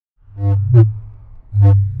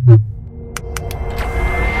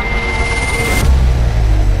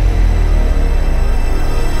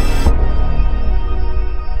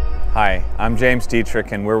I'm James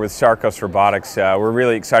Dietrich and we're with Sarcos Robotics. We're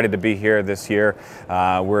really excited to be here this year.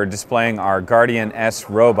 We're displaying our Guardian S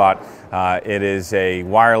robot. It is a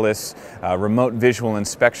wireless remote visual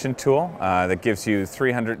inspection tool that gives you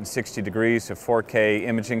 360 degrees of 4K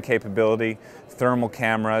imaging capability, thermal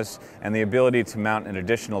cameras, and the ability to mount an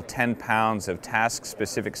additional 10 pounds of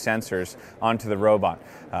task-specific sensors onto the robot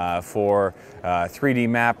for 3D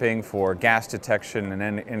mapping, for gas detection,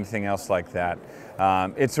 and anything else like that.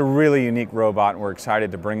 It's a really unique robot, and we're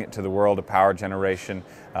excited to bring it to the world of power generation.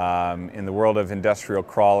 In the world of industrial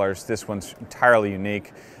crawlers, this one's entirely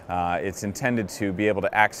unique. It's intended to be able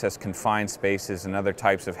to access confined spaces and other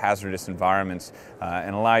types of hazardous environments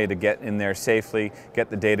and allow you to get in there safely, get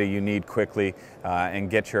the data you need quickly, and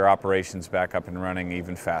get your operations back up and running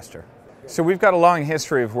even faster. So we've got a long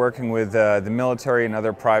history of working with the military and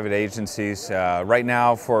other private agencies. Right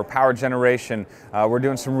now for power generation, we're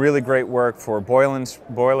doing some really great work for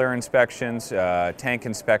boiler inspections, tank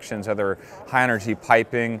inspections, other high energy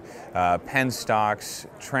piping, pen stocks,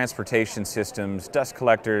 transportation systems, dust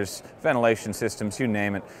collectors, ventilation systems, you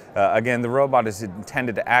name it. Again, the robot is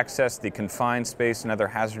intended to access the confined space and other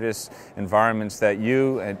hazardous environments that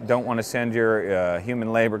you don't want to send your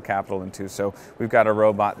human labor capital into. So we've got a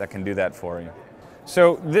robot that can do that for you.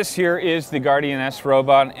 So this here is the Guardian S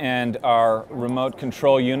robot and our remote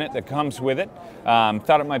control unit that comes with it.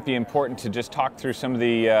 Thought it might be important to just talk through some of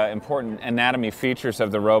the important anatomy features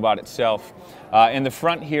of the robot itself. In the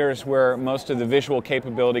front here is where most of the visual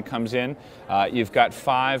capability comes in. You've got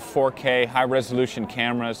 5 4K high-resolution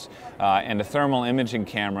cameras and a thermal imaging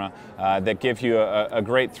camera that give you a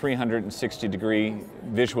great 360-degree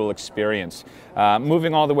visual experience.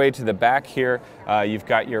 Moving all the way to the back here, you've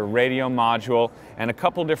got your radio module and a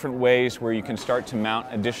couple different ways where you can start to mount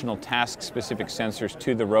additional task-specific sensors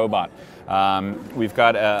to the robot. We've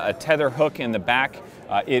got a tether hook in the back.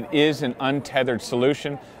 It is an untethered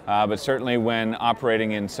solution, but certainly when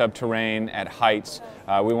operating in subterranean at heights,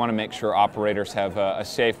 we want to make sure operators have a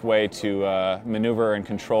safe way to maneuver and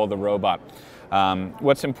control the robot.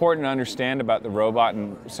 What's important to understand about the robot,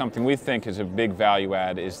 and something we think is a big value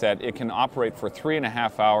add, is that it can operate for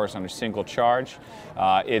 3.5 hours on a single charge.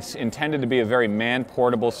 It's intended to be a very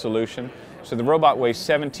man-portable solution. So the robot weighs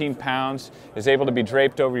 17 pounds, is able to be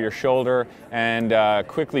draped over your shoulder, and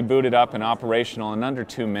quickly booted up and operational in under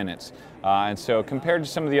 2 minutes. And so compared to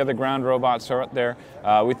some of the other ground robots out there,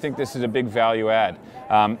 we think this is a big value add.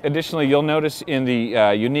 Additionally, you'll notice in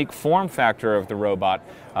the unique form factor of the robot,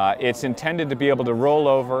 it's intended to be able to roll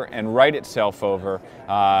over and right itself over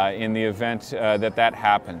in the event that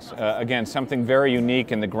happens. Again, something very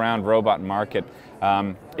unique in the ground robot market.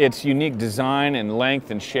 Its unique design and length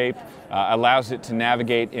and shape allows it to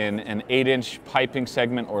navigate in an 8-inch piping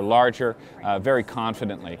segment or larger very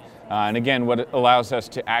confidently. And again, what allows us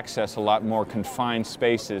to access a lot more confined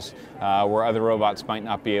spaces where other robots might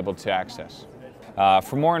not be able to access.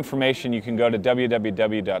 For more information, you can go to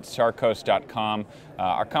www.sarcos.com.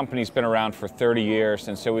 Our company's been around for 30 years,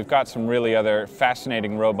 and so we've got some really other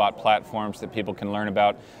fascinating robot platforms that people can learn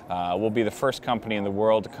about. We'll be the first company in the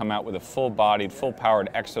world to come out with a full-bodied, full-powered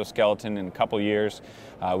exoskeleton in a couple years.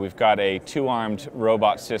 We've got a 2-armed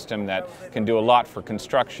robot system that can do a lot for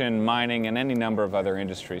construction, mining, and any number of other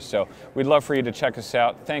industries. So we'd love for you to check us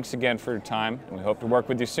out. Thanks again for your time, and we hope to work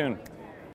with you soon.